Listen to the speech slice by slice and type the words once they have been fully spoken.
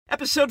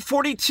episode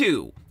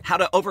 42, How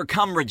to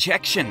Overcome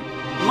Rejection.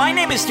 My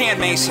name is Dan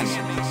Mason.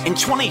 In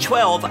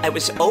 2012, I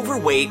was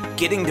overweight,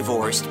 getting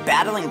divorced,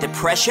 battling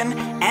depression,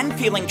 and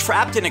feeling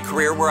trapped in a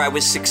career where I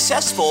was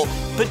successful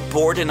but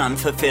bored and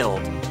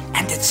unfulfilled.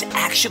 And it's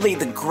actually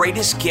the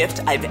greatest gift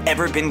I've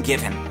ever been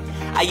given.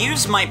 I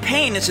used my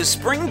pain as a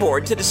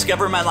springboard to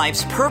discover my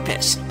life's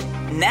purpose.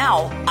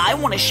 Now, I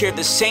want to share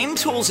the same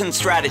tools and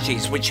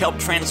strategies which help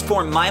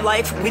transform my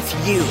life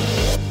with you,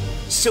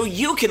 so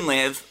you can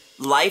live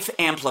Life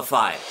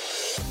Amplified.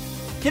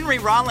 Henry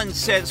Rollins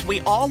says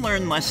we all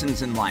learn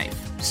lessons in life.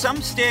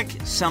 Some stick,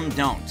 some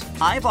don't.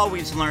 I've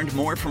always learned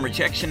more from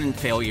rejection and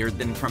failure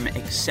than from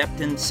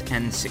acceptance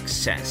and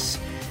success.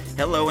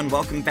 Hello and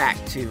welcome back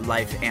to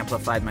Life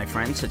Amplified, my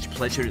friends. Such a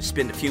pleasure to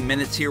spend a few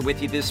minutes here with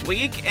you this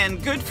week.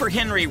 And good for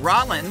Henry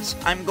Rollins.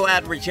 I'm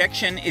glad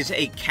rejection is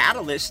a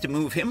catalyst to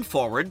move him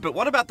forward. But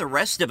what about the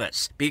rest of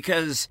us?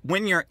 Because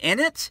when you're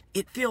in it,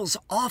 it feels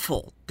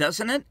awful,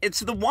 doesn't it? It's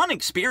the one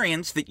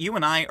experience that you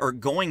and I are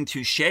going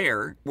to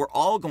share. We're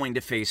all going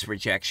to face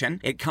rejection.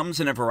 It comes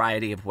in a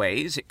variety of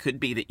ways. It could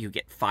be that you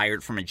get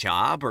fired from a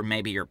job, or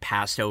maybe you're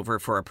passed over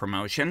for a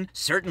promotion.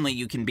 Certainly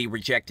you can be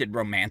rejected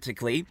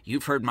romantically.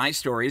 You've heard my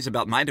stories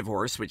about my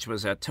divorce, which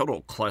was a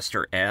total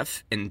cluster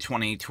F in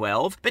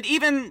 2012. But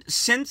even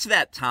since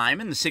that time,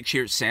 in the 6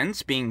 years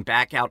since, being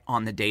back out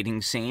on the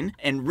dating scene,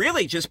 and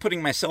really just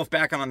putting myself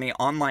back on the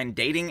online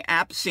dating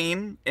app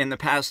scene in the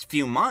past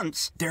few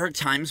months, there are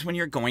times when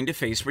you're going to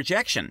face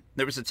rejection.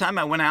 There was a time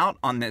I went out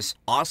on this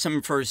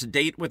awesome first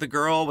date with a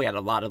girl. We had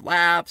a lot of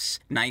laughs,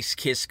 nice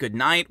kiss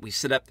goodnight. We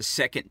set up the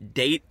second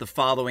date the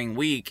following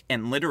week,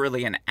 and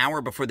literally an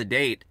hour before the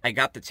date, I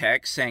got the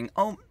text saying,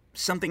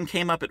 something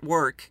came up at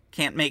work,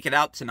 can't make it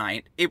out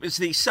tonight. It was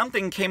the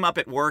something came up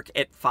at work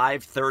at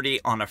 5:30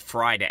 on a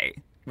Friday,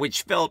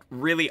 which felt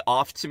really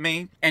off to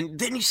me. And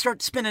then you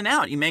start spinning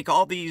out. You make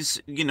all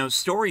these,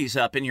 stories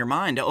up in your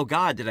mind. Oh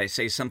God, did I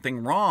say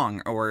something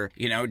wrong? Or,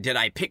 did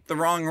I pick the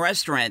wrong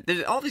restaurant?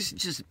 There's all these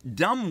just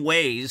dumb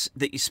ways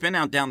that you spin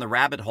out down the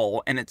rabbit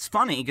hole. And it's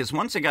funny because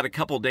once I got a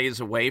couple days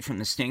away from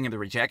the sting of the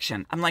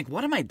rejection, I'm like,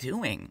 what am I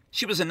doing?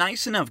 She was a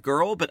nice enough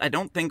girl, but I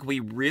don't think we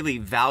really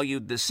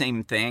valued the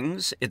same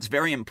things. It's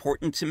very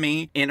important to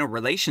me in a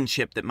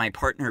relationship that my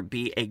partner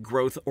be a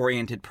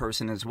growth-oriented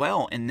person as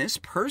well. And this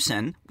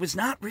person was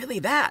not really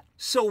that.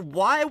 So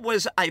why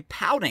was I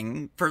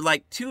pouting for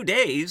like 2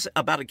 days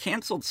about a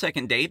canceled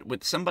second date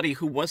with somebody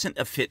who wasn't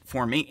a fit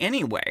for me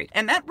anyway?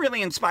 And that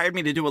really inspired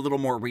me to do a little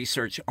more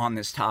research on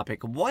this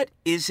topic. What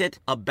is it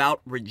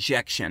about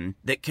rejection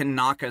that can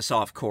knock us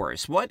off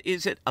course? What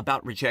is it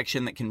about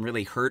rejection that can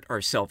really hurt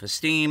our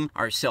self-esteem,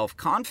 our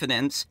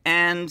self-confidence,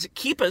 and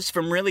keep us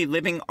from really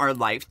living our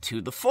life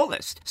to the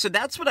fullest? So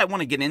that's what I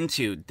want to get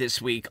into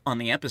this week on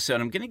the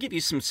episode. I'm going to give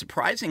you some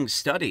surprising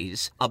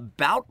studies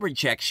about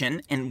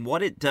rejection and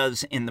what it does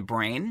in the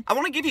brain. I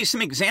want to give you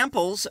some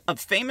examples of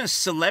famous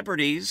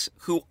celebrities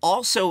who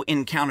also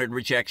encountered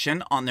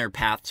rejection on their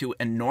path to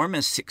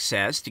enormous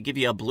success, to give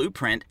you a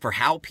blueprint for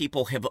how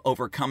people have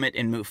overcome it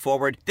and move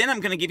forward. Then I'm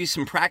going to give you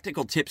some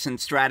practical tips and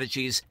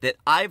strategies that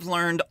I've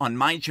learned on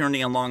my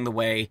journey along the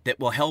way that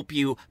will help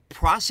you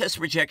process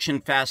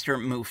rejection faster,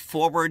 move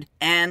forward,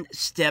 and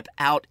step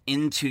out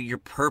into your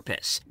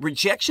purpose.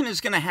 Rejection is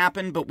going to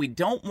happen, but we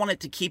don't want it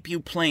to keep you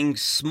playing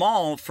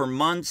small for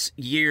months,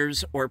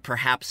 years, or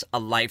perhaps a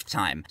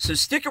lifetime. So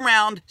stick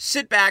around,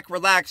 sit back,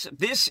 relax.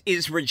 This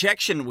is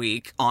Rejection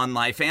Week on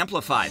Life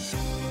Amplified.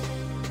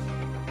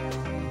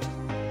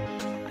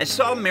 I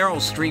saw Meryl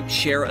Streep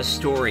share a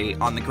story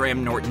on the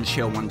Graham Norton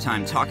show one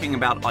time talking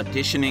about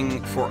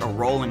auditioning for a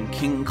role in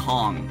King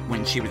Kong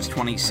when she was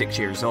 26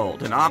 years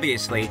old. And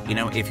obviously,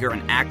 if you're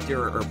an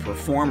actor or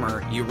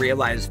performer, you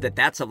realize that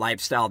that's a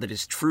lifestyle that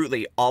is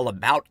truly all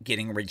about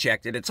getting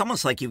rejected. It's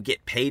almost like you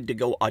get paid to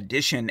go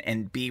audition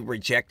and be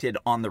rejected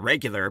on the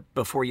regular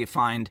before you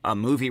find a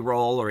movie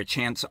role or a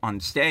chance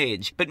on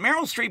stage. But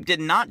Meryl Streep did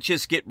not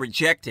just get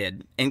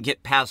rejected and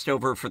get passed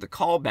over for the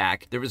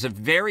callback. There was a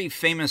very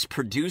famous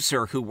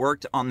producer who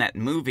worked on that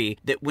movie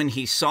that when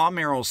he saw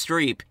Meryl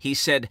Streep, he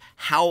said,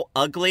 "How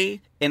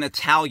ugly," in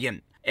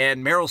Italian.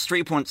 And Meryl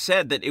Streep once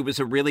said that it was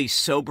a really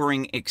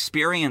sobering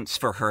experience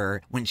for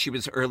her when she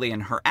was early in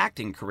her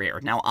acting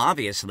career. Now,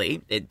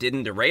 obviously, it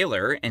didn't derail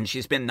her, and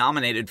she's been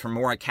nominated for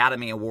more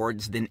Academy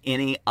Awards than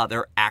any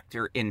other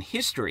actor in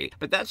history.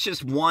 But that's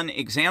just one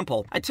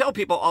example. I tell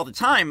people all the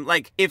time,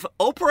 if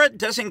Oprah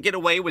doesn't get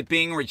away with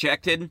being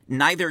rejected,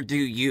 neither do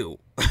you.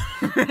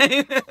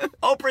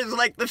 Oprah's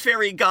like the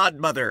fairy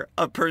godmother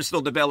of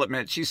personal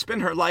development. She's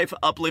spent her life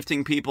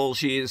uplifting people.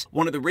 She is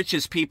one of the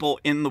richest people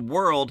in the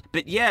world.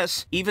 But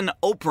yes, even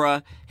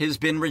Oprah has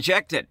been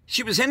rejected.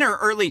 She was in her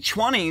early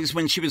 20s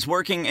when she was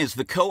working as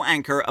the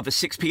co-anchor of a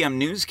 6 p.m.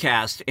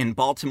 newscast in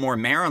Baltimore,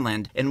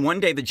 Maryland. And one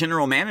day the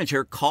general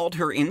manager called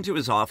her into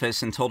his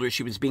office and told her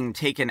she was being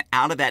taken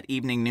out of that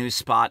evening news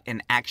spot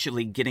and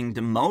actually getting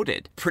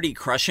demoted. Pretty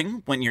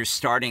crushing when you're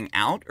starting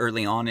out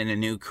early on in a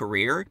new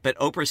career. But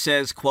Oprah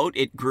says, quote,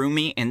 quote, "It grew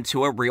me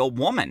into a real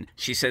woman."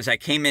 She says, "I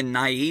came in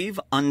naive,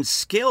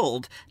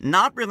 unskilled,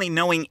 not really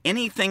knowing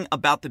anything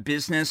about the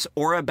business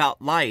or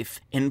about life,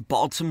 and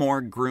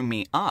Baltimore grew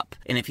me up."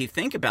 And if you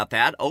think about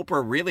that,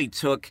 Oprah really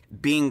took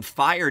being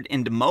fired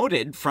and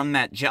demoted from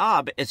that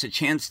job as a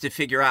chance to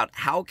figure out,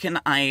 how can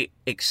I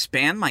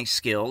expand my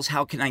skills?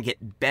 How can I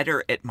get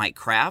better at my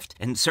craft?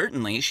 And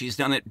certainly she's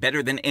done it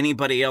better than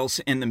anybody else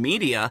in the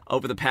media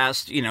over the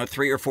past,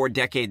 3 or 4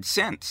 decades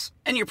since.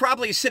 And you're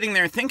probably sitting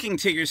there thinking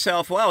to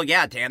yourself, well,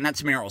 yeah, Dan,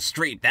 that's Meryl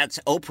Streep, that's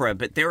Oprah,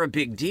 but they're a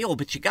big deal.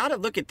 But you got to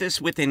look at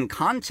this within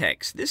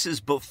context. This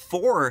is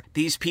before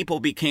these people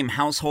became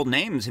household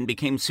names and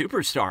became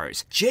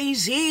superstars.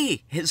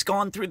 Jay-Z has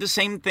gone through the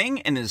same thing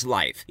in his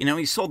life.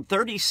 He sold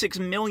 36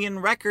 million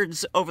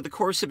records over the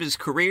course of his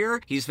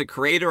career. He's the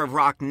creator of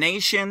Roc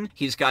Nation.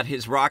 He's got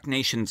his Roc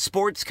Nation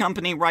sports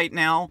company right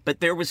now. But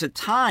there was a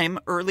time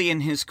early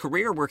in his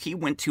career where he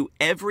went to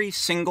every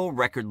single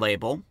record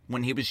label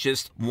when he was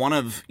just one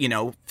of,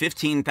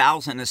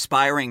 15,000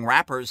 aspiring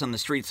rappers on the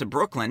streets of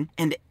Brooklyn,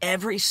 and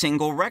every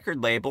single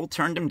record label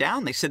turned him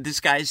down. They said, this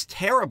guy's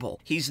terrible.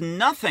 He's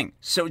nothing.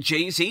 So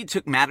Jay-Z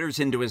took matters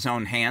into his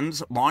own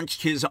hands,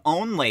 launched his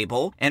own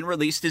label, and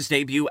released his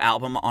debut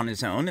album on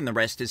his own, and the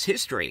rest is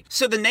history.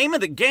 So the name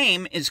of the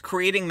game is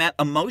creating that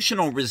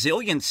emotional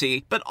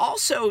resiliency, but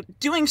also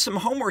doing some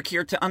homework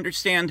here to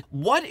understand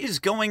what is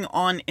going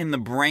on in the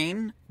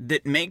brain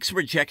that makes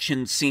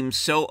rejection seem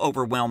so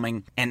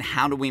overwhelming, and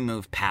how do we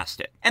move past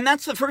it? And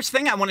that's the first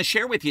thing I want to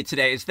share with you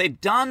today. Is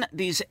they've done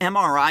these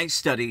MRI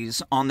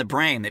studies on the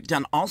brain. They've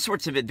done all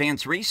sorts of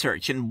advanced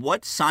research, and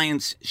what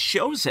science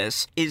shows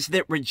us is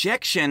that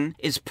rejection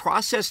is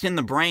processed in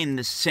the brain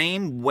the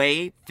same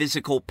way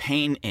physical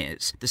pain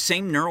is. The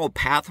same neural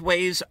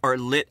pathways are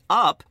lit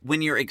up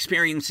when you're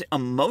experiencing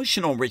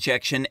emotional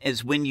rejection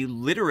as when you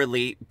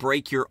literally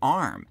break your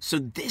arm. So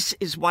this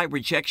is why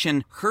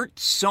rejection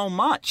hurts so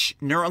much,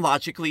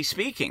 neurologically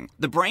speaking.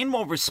 The brain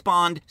will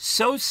respond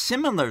so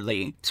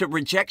similarly to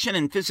rejection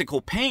and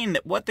physical pain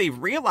that what they've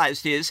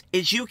realized is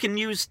you can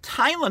use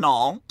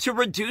Tylenol to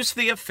reduce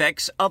the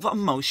effects of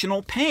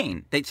emotional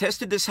pain. They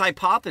tested this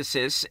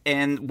hypothesis,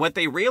 and what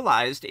they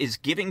realized is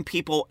giving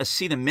people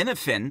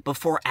acetaminophen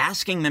before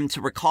asking them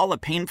to recall a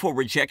painful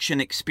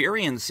rejection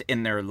experience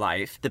in their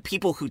life, the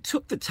people who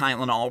took the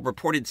Tylenol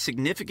reported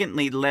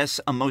significantly less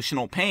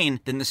emotional pain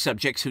than the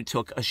subjects who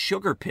took a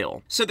sugar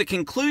pill. So the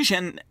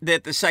conclusion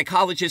that the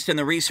psychologists and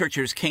the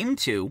researchers came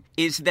to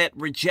is that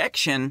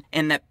rejection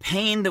and that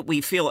pain that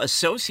we feel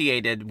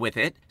associated with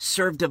it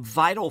served a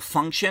vital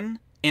function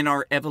in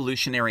our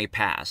evolutionary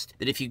past.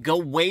 That if you go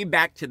way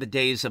back to the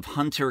days of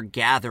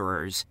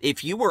hunter-gatherers,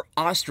 if you were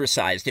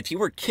ostracized, if you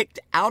were kicked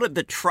out of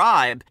the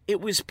tribe,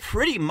 it was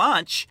pretty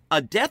much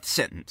a death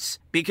sentence,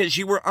 because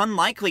you were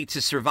unlikely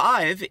to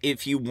survive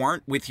if you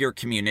weren't with your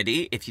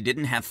community, if you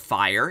didn't have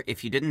fire,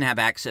 if you didn't have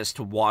access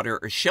to water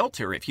or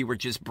shelter. If you were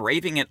just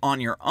braving it on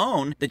your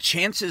own, the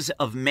chances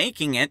of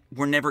making it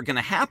were never going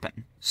to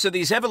happen. So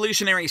these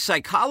evolutionary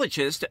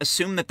psychologists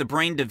assume that the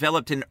brain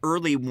developed an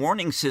early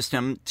warning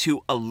system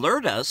to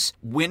alert us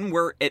when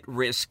we're at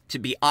risk to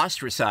be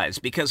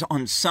ostracized, because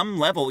on some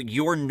level,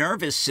 your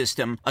nervous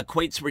system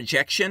equates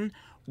rejection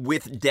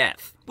with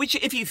death. Which,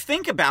 if you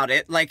think about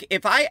it, like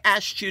if I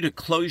asked you to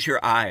close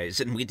your eyes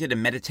and we did a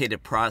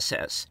meditative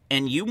process,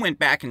 and you went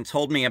back and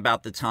told me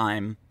about the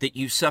time that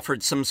you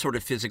suffered some sort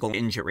of physical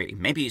injury,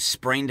 maybe you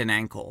sprained an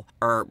ankle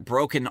or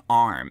broken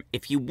arm,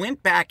 if you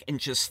went back and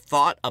just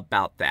thought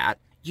about that,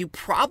 you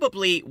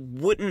probably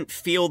wouldn't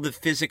feel the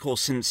physical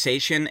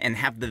sensation and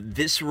have the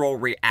visceral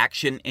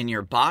reaction in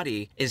your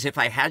body as if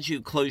I had you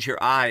close your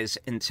eyes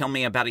and tell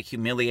me about a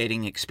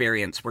humiliating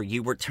experience where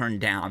you were turned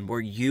down, where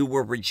you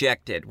were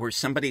rejected, where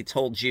somebody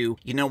told you,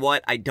 you know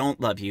what, I don't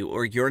love you,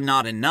 or you're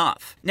not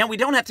enough. Now, we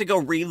don't have to go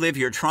relive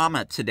your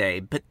trauma today,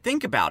 but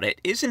think about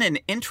it. Isn't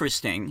it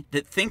interesting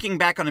that thinking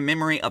back on a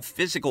memory of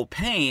physical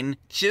pain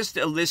just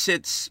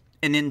elicits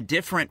an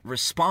indifferent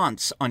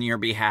response on your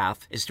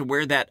behalf as to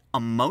where that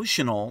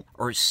emotional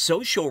or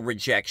social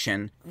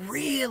rejection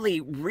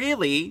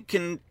really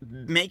can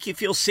make you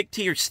feel sick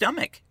to your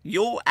stomach.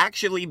 You'll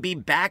actually be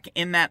back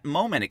in that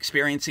moment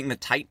experiencing the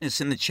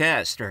tightness in the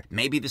chest, or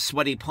maybe the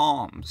sweaty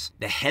palms,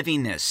 the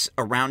heaviness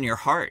around your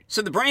heart.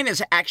 So the brain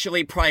is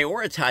actually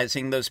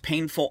prioritizing those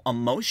painful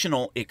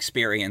emotional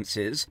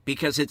experiences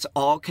because it's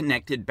all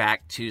connected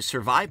back to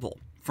survival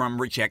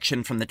from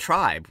rejection from the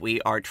tribe. We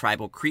are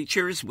tribal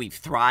creatures. We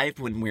thrive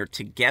when we're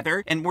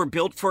together, and we're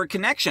built for a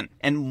connection.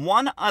 And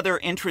one other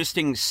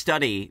interesting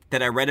study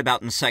that I read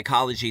about in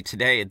Psychology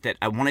Today that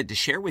I wanted to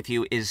share with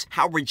you is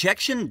how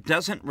rejection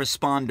doesn't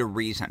respond to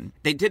reason.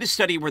 They did a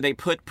study where they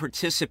put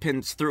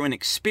participants through an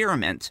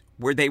experiment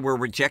where they were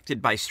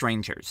rejected by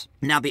strangers.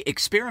 Now, the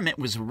experiment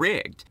was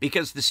rigged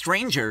because the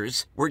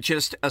strangers were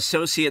just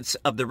associates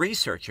of the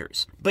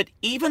researchers. But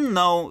even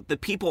though the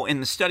people in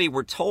the study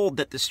were told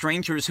that the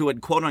strangers who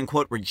had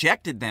quote-unquote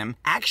rejected them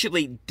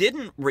actually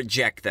didn't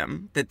reject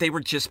them, that they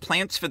were just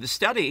plants for the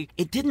study,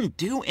 it didn't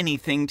do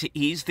anything to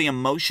ease the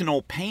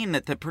emotional pain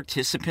that the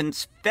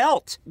participants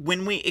felt.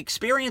 When we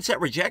experience that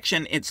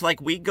rejection, it's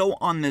like we go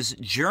on this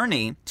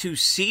journey to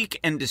seek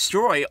and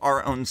destroy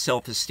our own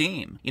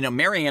self-esteem.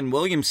 Marianne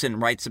Williamson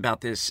writes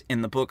about this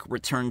in the book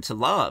Return to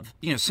Love.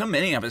 So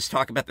many of us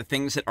talk about the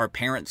things that our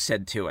parents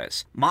said to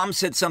us. Mom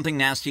said something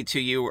nasty to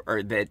you,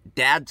 or that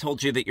dad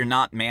told you that you're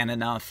not man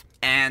enough.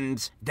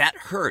 And that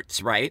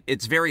hurts, right?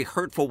 It's very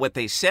hurtful what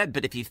they said,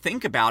 but if you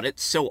think about it,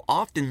 so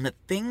often the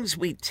things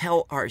we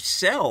tell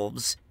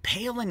ourselves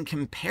pale in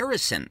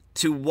comparison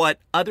to what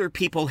other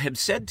people have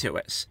said to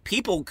us.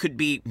 People could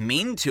be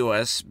mean to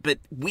us, but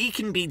we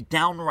can be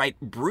downright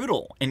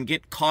brutal and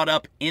get caught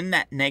up in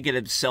that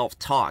negative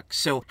self-talk.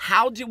 So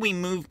how do we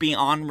move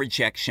beyond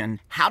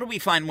rejection? How do we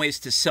find ways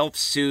to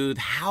self-soothe?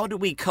 How do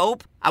we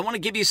cope? I want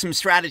to give you some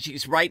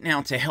strategies right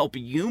now to help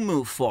you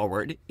move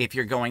forward if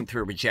you're going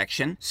through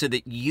rejection so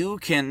that you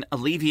can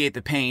alleviate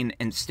the pain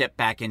and step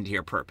back into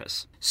your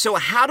purpose. So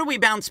how do we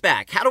bounce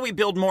back? How do we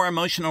build more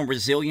emotional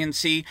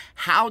resiliency?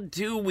 How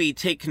do we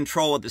take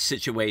control of the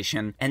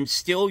situation and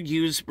still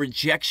use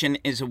rejection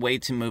as a way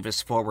to move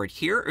us forward?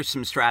 Here are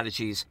some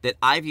strategies that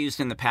I've used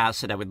in the past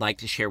that I would like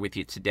to share with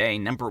you today.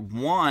 Number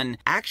one,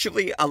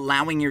 actually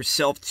allowing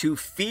yourself to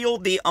feel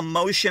the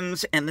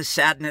emotions and the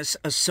sadness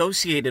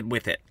associated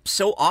with it.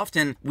 So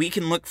often we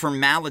can look for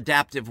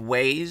maladaptive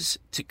ways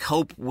to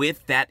cope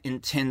with that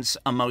intense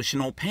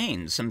emotional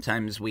pain.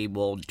 Sometimes we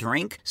will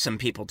drink. Some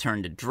people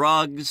turn to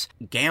drugs,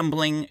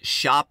 gambling,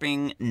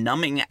 shopping,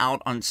 numbing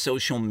out on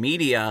social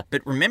media.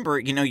 But remember,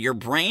 your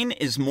brain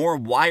is more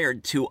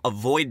wired to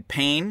avoid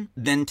pain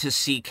than to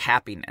seek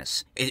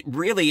happiness. It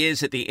really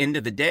is, at the end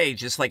of the day,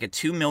 just like a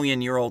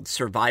 2-million-year-old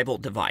survival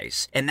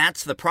device. And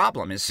that's the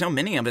problem, is so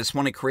many of us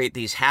want to create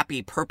these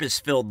happy,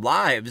 purpose-filled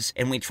lives,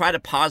 and we try to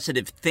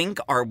positive think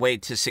our way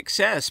to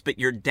success, but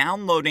you're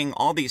downloading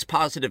all these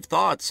positive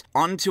thoughts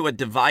onto a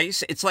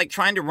device. It's like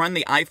trying to run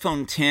the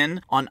iPhone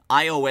X on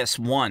iOS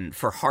 1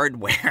 for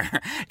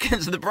hardware,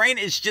 because the brain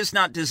is just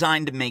not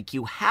designed to make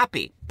you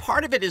happy.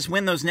 Part of it is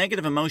when those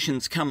negative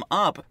emotions come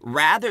up,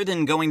 rather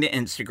than going to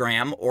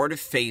Instagram or to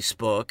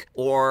Facebook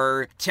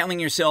or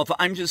telling yourself,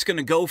 I'm just going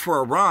to go for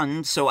a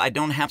run so I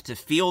don't have to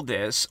feel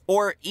this,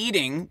 or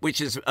eating, which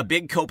is a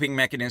big coping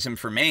mechanism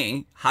for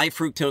me, high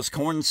fructose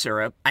corn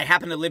syrup. I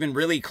happen to live in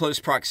really close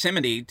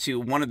proximity to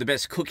one of the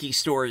best cookie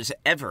stores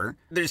ever.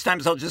 There's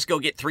times I'll just go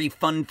get 3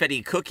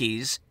 Funfetti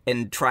cookies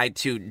and try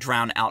to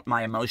drown out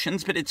my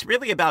emotions, but it's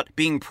really about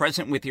being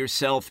present with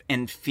yourself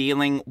and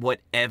feeling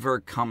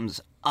whatever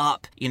comes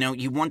up.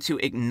 You want to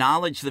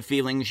acknowledge the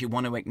feelings, you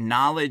want to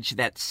acknowledge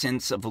that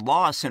sense of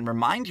loss, and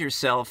remind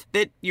yourself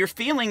that your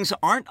feelings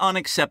aren't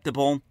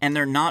unacceptable and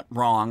they're not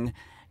wrong.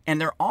 And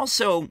they're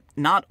also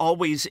not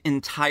always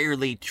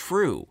entirely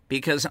true,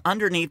 because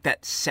underneath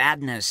that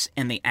sadness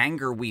and the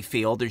anger we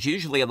feel, there's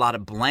usually a lot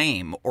of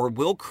blame, or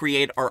we'll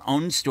create our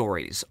own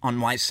stories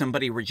on why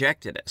somebody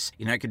rejected us.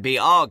 It could be,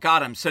 oh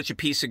God, I'm such a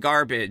piece of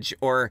garbage,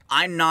 or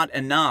I'm not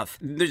enough.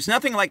 There's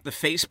nothing like the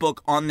Facebook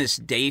On This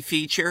Day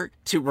feature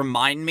to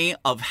remind me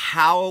of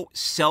how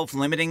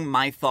self-limiting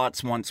my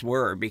thoughts once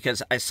were,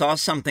 because I saw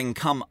something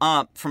come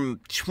up from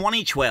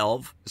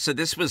 2012. So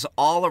this was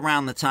all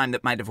around the time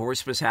that my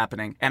divorce was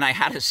happening. And I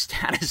had a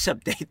status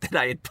update that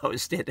I had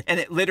posted, and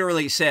it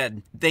literally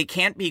said, they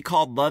can't be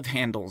called love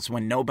handles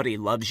when nobody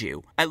loves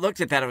you. I looked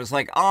at that, I was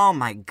like, oh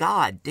my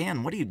God,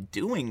 Dan, what are you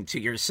doing to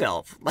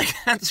yourself? Like,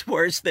 that's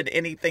worse than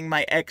anything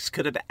my ex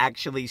could have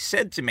actually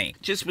said to me.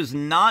 Just was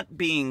not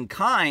being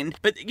kind.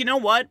 But you know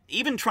what?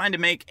 Even trying to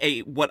make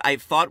what I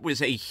thought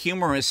was a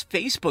humorous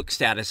Facebook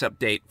status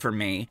update for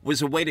me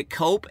was a way to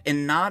cope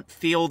and not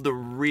feel the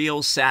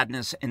real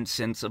sadness and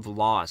sense of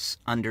loss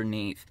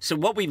underneath. So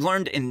what we've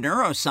learned in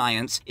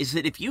neuroscience is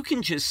that if you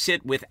can just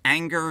sit with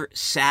anger,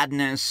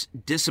 sadness,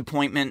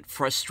 disappointment,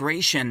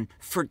 frustration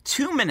for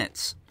 2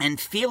 minutes and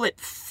feel it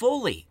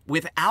fully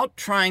without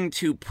trying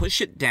to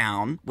push it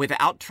down,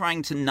 without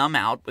trying to numb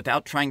out,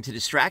 without trying to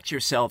distract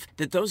yourself,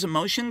 that those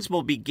emotions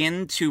will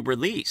begin to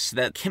release.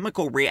 That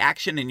chemical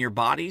reaction in your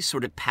body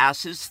sort of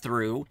passes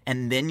through,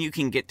 and then you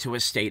can get to a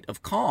state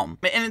of calm.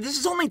 And this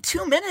is only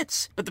 2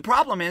 minutes. But the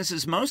problem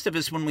is most of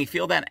us, when we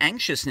feel that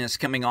anxiousness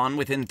coming on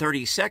within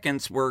 30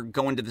 seconds, we're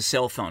going to the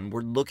cell phone.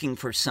 We're looking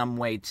for some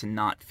way to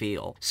not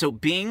feel. So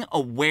being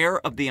aware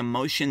of the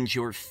emotions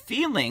you're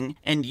feeling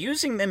and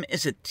using them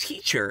as a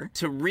teacher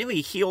to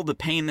really heal the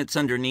pain that's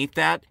underneath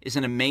that is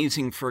an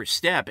amazing first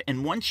step.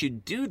 And once you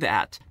do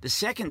that, the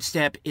second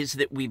step is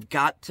that we've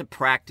got to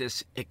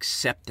practice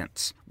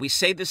acceptance. We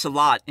say this a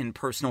lot in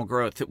personal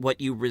growth, that what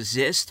you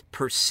resist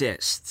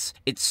persists.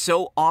 It's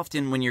so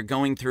often when you're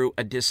going through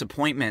a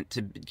disappointment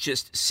to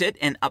just sit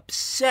and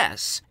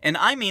obsess, and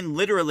I mean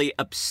literally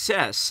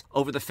obsess,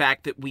 over the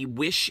fact that we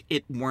wish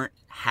it weren't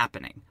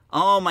happening.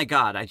 Oh my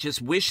God, I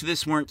just wish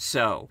this weren't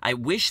so. I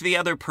wish the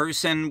other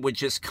person would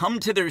just come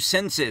to their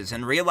senses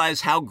and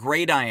realize how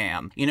great I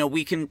am.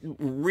 We can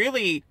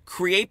really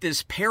create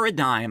this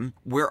paradigm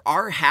where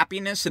our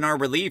happiness and our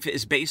relief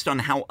is based on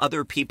how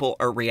other people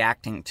are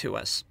reacting to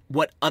us,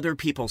 what other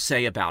people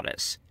say about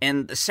us.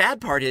 And the sad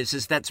part is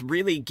that's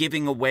really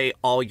giving away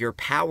all your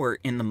power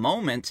in the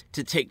moment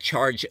to take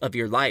charge of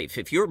your life.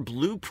 If your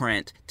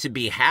blueprint to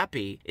be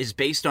happy is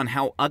based on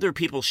how other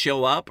people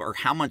show up or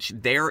how much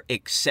they're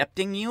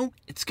accepting you,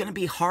 it's going to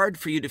be hard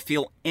for you to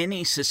feel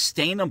any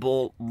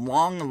sustainable,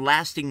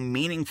 long-lasting,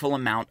 meaningful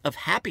amount of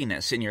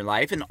happiness in your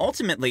life. And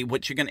ultimately,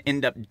 what you're going to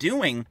end up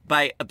doing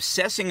by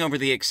obsessing over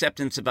the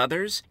acceptance of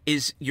others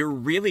is you're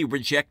really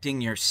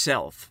rejecting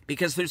yourself,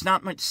 because there's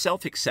not much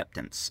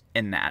self-acceptance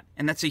in that.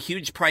 And that's a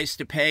huge price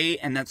to pay,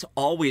 and that's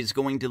always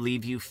going to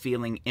leave you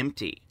feeling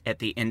empty at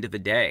the end of the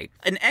day.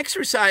 An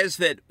exercise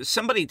that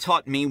somebody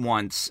taught me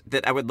once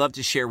that I would love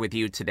to share with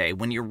you today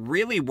when you're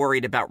really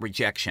worried about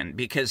rejection,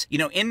 because,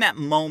 in that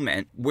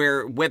moment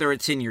where, whether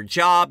it's in your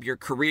job, your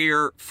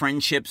career,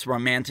 friendships,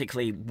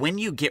 romantically, when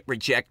you get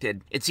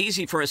rejected, it's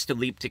easy for us to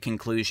leap to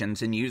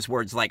conclusions and use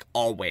words like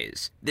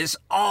always. This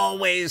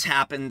always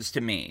happens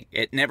to me.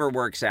 It never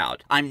works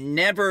out. I'm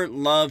never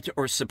loved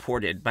or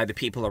supported by the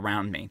people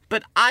around me.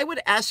 But I would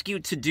ask you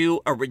to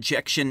do a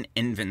rejection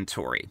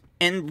inventory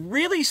and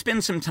really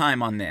spend some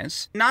time on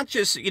this. Not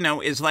just,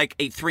 is like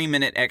a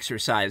 3-minute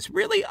exercise.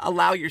 Really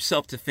allow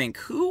yourself to think,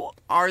 who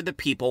are the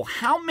people,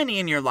 how many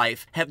in your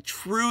life have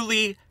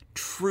truly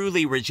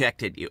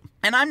rejected you?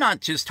 And I'm not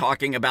just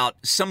talking about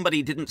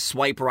somebody didn't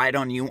swipe right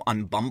on you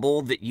on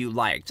Bumble that you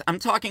liked. I'm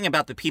talking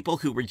about the people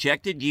who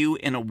rejected you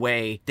in a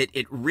way that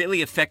it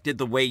really affected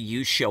the way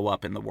you show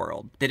up in the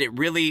world, that it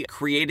really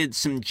created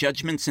some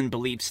judgments and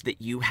beliefs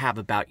that you have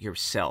about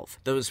yourself.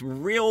 Those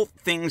real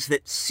things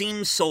that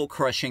seem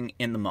soul-crushing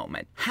in the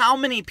moment. How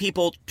many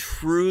people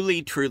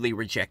truly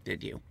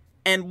rejected you?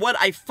 And what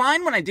I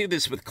find when I do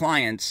this with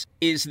clients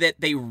is that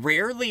they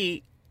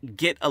rarely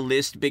get a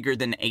list bigger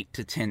than 8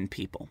 to 10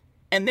 people.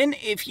 And then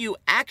if you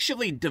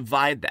actually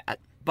divide that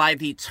by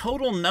the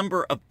total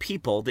number of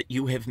people that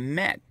you have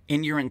met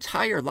in your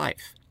entire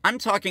life, I'm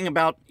talking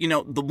about,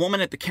 the woman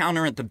at the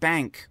counter at the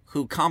bank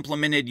who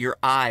complimented your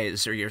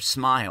eyes or your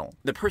smile,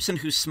 the person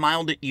who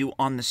smiled at you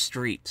on the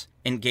street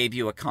and gave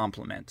you a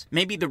compliment,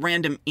 maybe the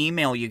random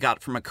email you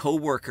got from a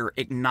coworker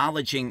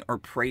acknowledging or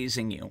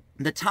praising you,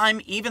 the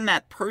time even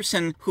that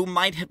person who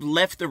might have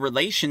left the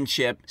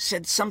relationship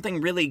said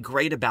something really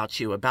great about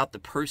you, about the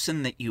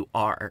person that you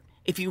are.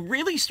 If you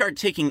really start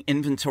taking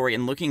inventory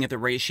and looking at the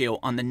ratio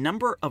on the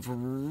number of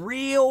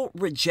real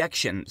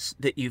rejections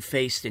that you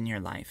faced in your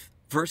life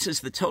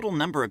versus the total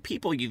number of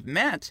people you've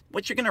met,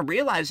 what you're going to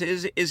realize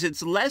is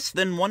it's less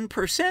than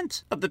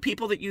 1% of the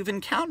people that you've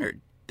encountered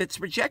that's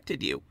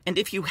rejected you. And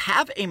if you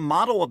have a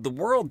model of the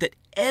world that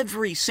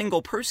every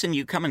single person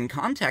you come in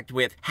contact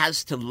with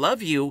has to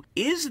love you,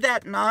 is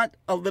that not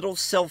a little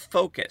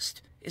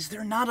self-focused? Is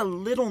there not a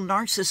little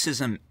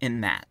narcissism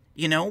in that?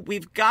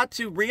 We've got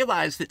to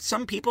realize that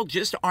some people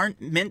just aren't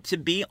meant to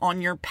be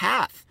on your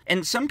path.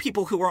 And some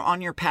people who are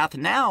on your path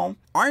now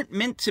aren't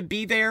meant to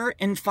be there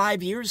in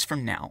 5 years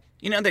from now.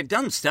 They've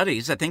done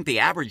studies. I think the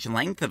average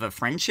length of a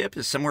friendship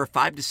is somewhere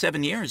 5 to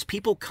 7 years.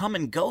 People come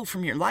and go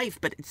from your life,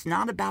 but it's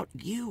not about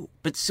you.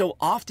 But so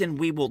often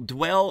we will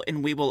dwell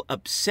and we will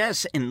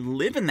obsess and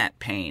live in that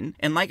pain.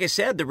 And like I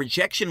said, the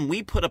rejection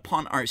we put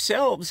upon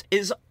ourselves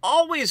is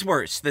always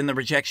worse than the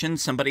rejection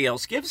somebody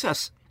else gives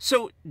us.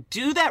 So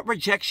do that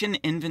rejection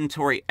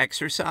inventory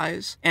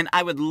exercise, and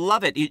I would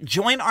love it.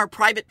 Join our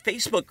private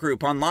Facebook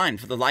group online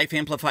for the Life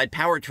Amplified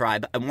Power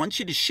Tribe. I want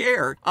you to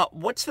share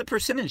what's the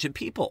percentage of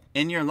people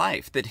in your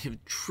life that have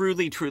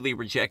truly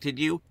rejected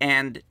you.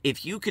 And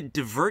if you could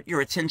divert your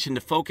attention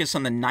to focus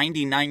on the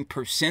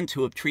 99%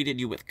 who have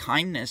treated you with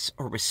kindness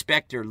or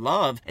respect or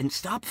love, and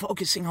stop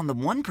focusing on the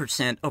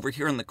 1% over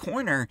here in the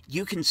corner,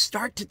 you can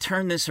start to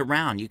turn this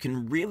around. You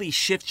can really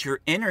shift your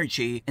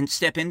energy and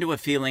step into a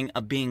feeling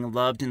of being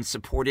loved and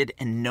supported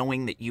and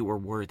knowing that you are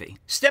worthy.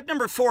 Step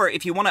number 4,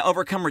 if you want to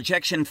overcome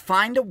rejection,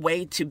 find a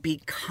way to be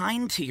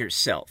kind to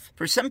yourself.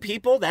 For some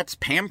people, that's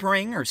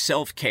pampering or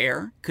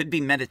self-care. Could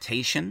be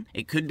meditation.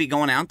 It could be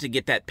going out to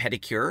get that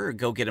pedicure or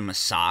go get a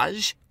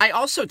massage. I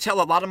also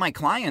tell a lot of my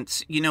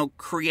clients,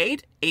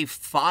 create a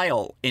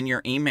file in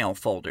your email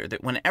folder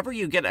that whenever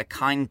you get a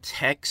kind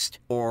text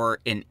or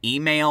an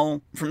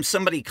email from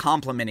somebody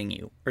complimenting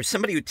you, or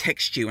somebody who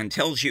texts you and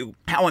tells you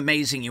how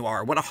amazing you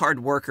are, what a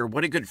hard worker,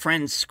 what a good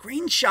friend,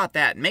 screenshot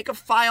that, make a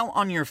file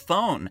on your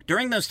phone.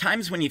 During those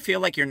times when you feel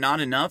like you're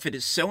not enough, it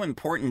is so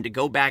important to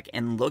go back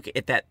and look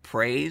at that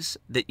praise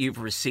that you've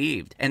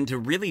received and to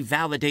really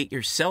validate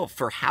yourself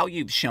for how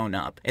you've shown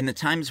up and the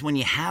times when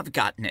you have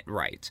gotten it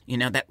right.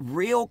 That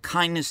real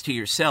kindness to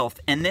yourself.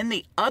 And then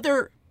the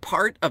other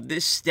part of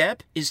this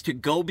step is to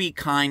go be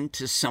kind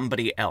to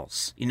somebody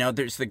else. You know,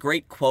 there's the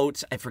great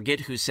quote, I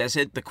forget who says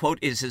it. The quote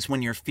is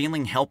when you're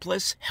feeling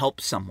helpless,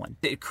 help someone.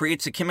 It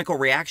creates a chemical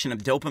reaction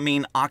of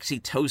dopamine,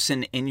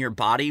 oxytocin in your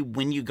body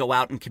when you go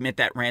out and commit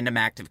that random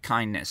act of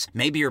kindness.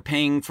 Maybe you're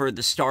paying for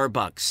the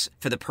Starbucks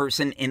for the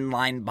person in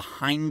line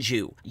behind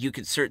you. You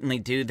could certainly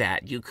do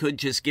that. You could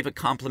just give a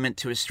compliment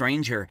to a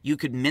stranger. You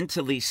could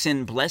mentally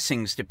send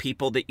blessings to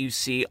people that you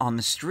see on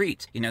the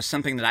street. You know,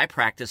 something that I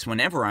practice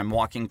whenever I'm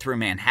walking through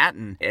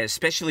Manhattan,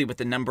 especially with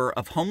the number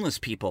of homeless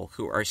people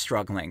who are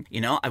struggling.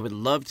 You know, I would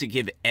love to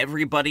give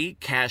everybody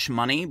cash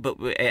money,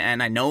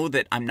 and I know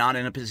that I'm not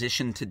in a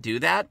position to do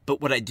that,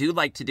 but what I do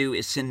like to do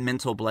is send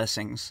mental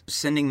blessings,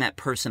 sending that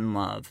person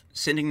love,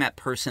 sending that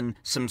person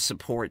some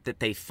support, that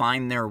they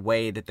find their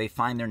way, that they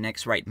find their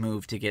next right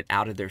move to get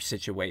out of their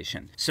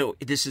situation. So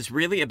this is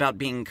really about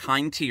being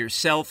kind to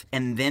yourself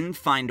and then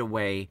find a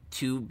way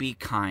to be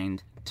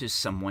kind to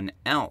someone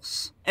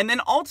else. And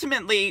then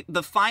ultimately,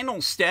 the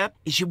final step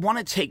is you want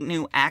to take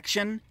new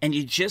action and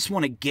you just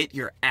want to get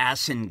your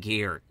ass in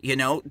gear, you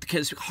know,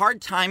 because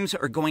hard times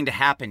are going to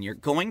happen. You're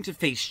going to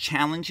face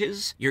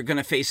challenges. You're going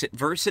to face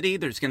adversity.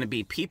 There's going to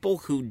be people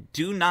who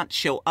do not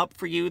show up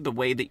for you the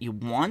way that you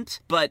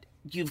want, but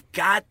you've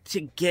got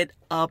to get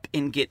up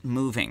and get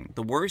moving.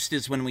 The worst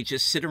is when we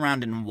just sit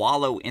around and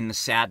wallow in the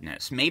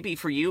sadness. Maybe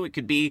for you, it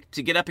could be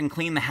to get up and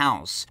clean the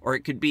house, or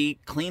it could be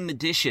clean the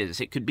dishes.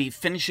 It could be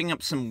finishing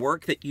up some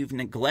work that you've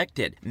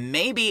neglected.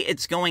 Maybe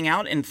it's going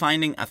out and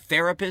finding a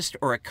therapist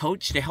or a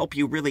coach to help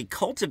you really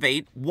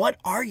cultivate what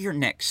are your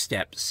next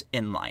steps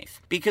in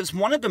life. Because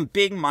one of the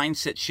big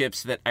mindset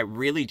shifts that I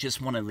really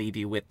just want to leave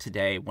you with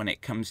today when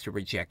it comes to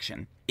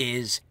rejection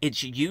is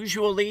it's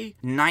usually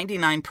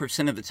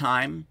 99% of the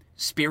time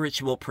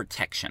spiritual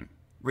protection.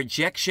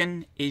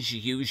 Rejection is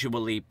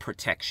usually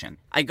protection.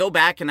 I go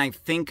back and I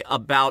think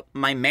about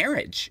my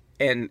marriage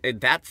and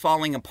that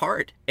falling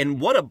apart.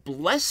 And what a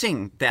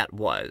blessing that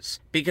was.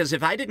 Because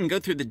if I didn't go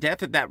through the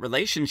death of that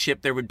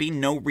relationship, there would be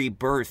no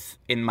rebirth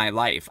in my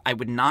life. I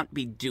would not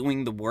be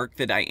doing the work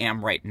that I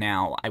am right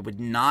now. I would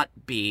not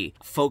be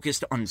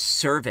focused on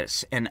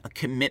service and a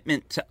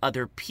commitment to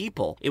other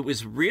people. It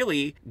was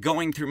really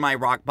going through my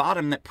rock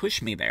bottom that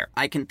pushed me there.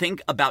 I can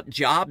think about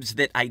jobs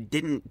that I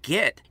didn't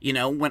get. You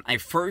know, when I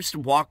first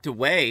walked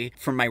away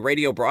from my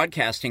radio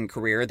broadcasting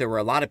career, there were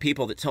a lot of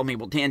people that told me,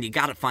 well, Dan, you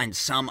got to find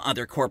some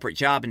other corporate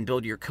job and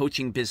build your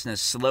coaching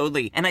business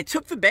slowly. And I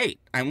took the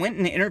bait. I went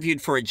and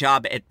interviewed for a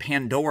job at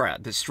Pandora,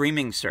 the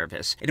streaming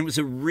service. And it was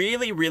a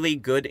really, really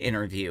good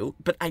interview.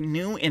 But I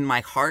knew in my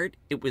heart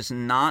it was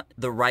not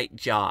the right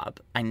job.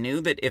 I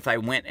knew that if I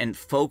went and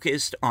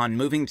focused on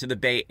moving to the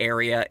Bay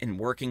Area and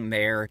working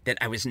there, that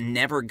I was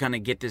never going to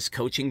get this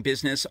coaching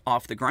business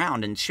off the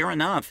ground. And sure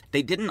enough,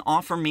 they didn't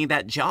offer me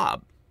that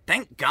job.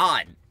 Thank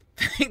God.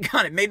 Thank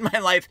God, it made my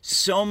life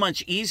so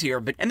much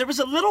easier. And there was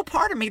a little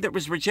part of me that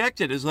was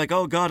rejected. It's like,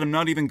 oh God, I'm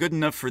not even good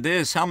enough for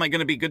this. How am I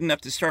going to be good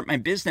enough to start my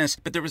business?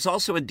 But there was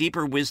also a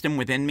deeper wisdom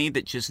within me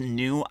that just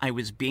knew I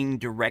was being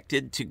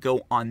directed to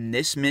go on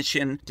this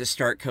mission to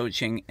start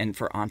coaching and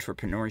for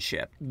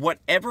entrepreneurship.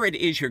 Whatever it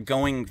is you're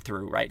going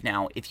through right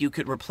now, if you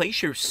could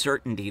replace your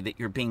certainty that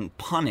you're being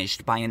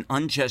punished by an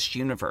unjust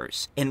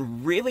universe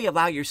and really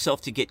allow yourself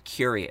to get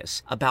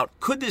curious about,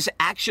 could this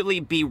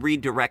actually be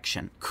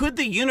redirection? Could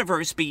the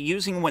universe be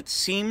using what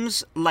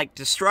seems like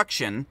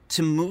destruction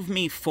to move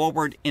me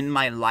forward in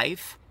my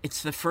life?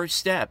 It's the first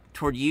step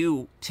toward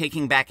you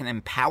taking back an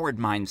empowered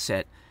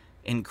mindset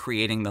and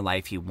creating the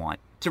life you want.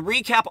 To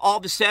recap all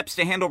the steps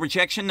to handle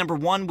rejection, number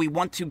one, we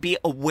want to be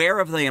aware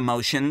of the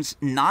emotions,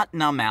 not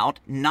numb out,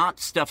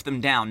 not stuff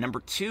them down. Number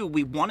two,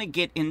 we want to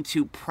get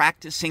into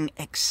practicing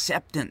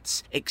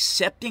acceptance,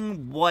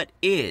 accepting what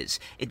is.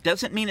 It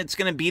doesn't mean it's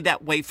going to be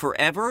that way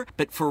forever,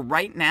 but for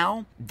right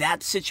now,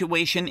 that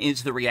situation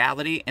is the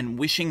reality, and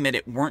wishing that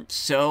it weren't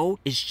so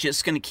is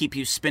just going to keep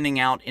you spinning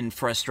out in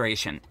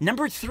frustration.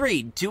 Number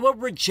three, do a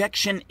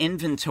rejection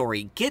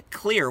inventory. Get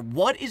clear,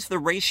 what is the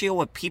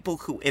ratio of people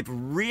who have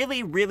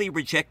really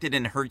rejected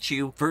and hurt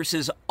you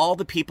versus all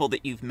the people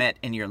that you've met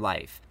in your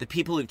life. The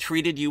people who've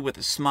treated you with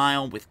a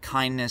smile, with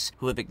kindness,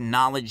 who have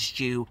acknowledged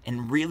you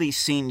and really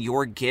seen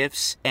your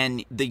gifts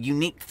and the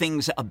unique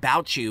things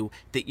about you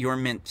that you're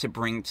meant to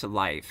bring to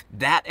life.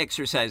 That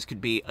exercise could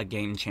be a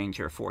game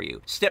changer for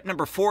you. Step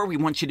number four, we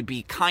want you to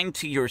be kind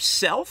to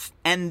yourself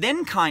and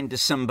then kind to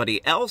somebody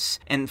else.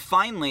 And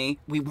finally,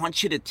 we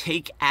want you to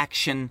take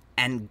action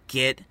and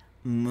get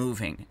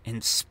moving.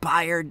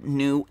 Inspired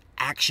new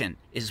action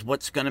is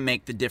what's going to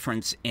make the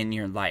difference in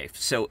your life.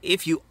 So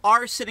if you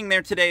are sitting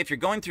there today, if you're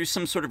going through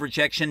some sort of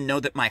rejection,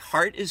 know that my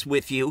heart is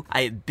with you.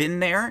 I have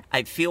been there.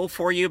 I feel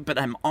for you, but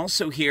I'm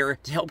also here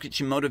to help get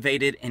you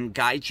motivated and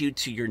guide you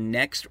to your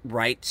next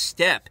right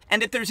step.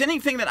 And if there's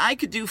anything that I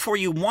could do for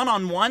you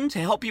one-on-one to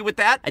help you with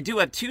that, I do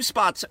have 2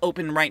 spots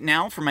open right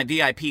now for my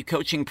VIP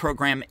coaching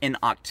program in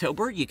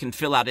October. You can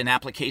fill out an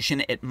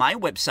application at my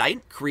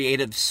website,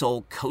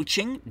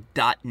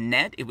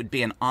 creativesoulcoaching.net. It would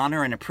be an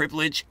honor and a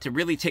privilege to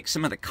really take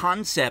some of the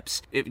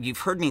concepts you've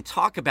heard me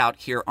talk about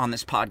here on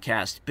this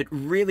podcast, but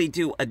really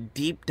do a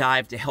deep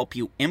dive to help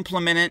you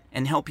implement it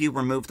and help you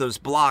remove those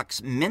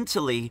blocks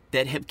mentally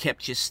that have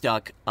kept you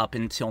stuck up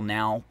until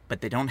now,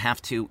 but they don't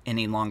have to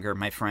any longer,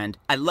 my friend.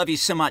 I love you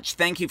so much.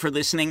 Thank you for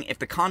listening. If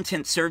the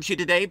content serves you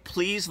today,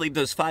 please leave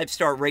those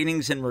 5-star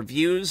ratings and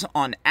reviews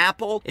on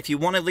Apple. If you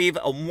want to leave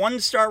a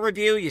 1-star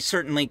review, you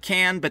certainly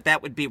can, but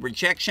that would be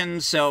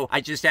rejection. So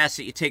I just ask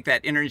that you take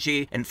that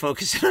energy and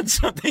focus it on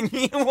something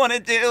you want to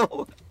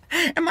do.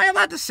 Am I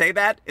allowed to say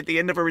that at the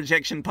end of a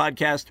rejection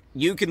podcast?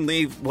 You can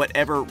leave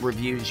whatever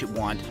reviews you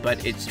want,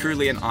 but it's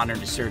truly an honor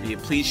to serve you.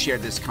 Please share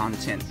this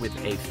content with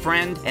a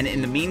friend. And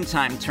in the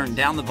meantime, turn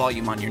down the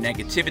volume on your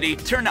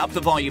negativity, turn up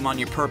the volume on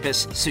your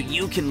purpose so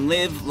you can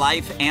live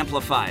life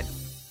amplified.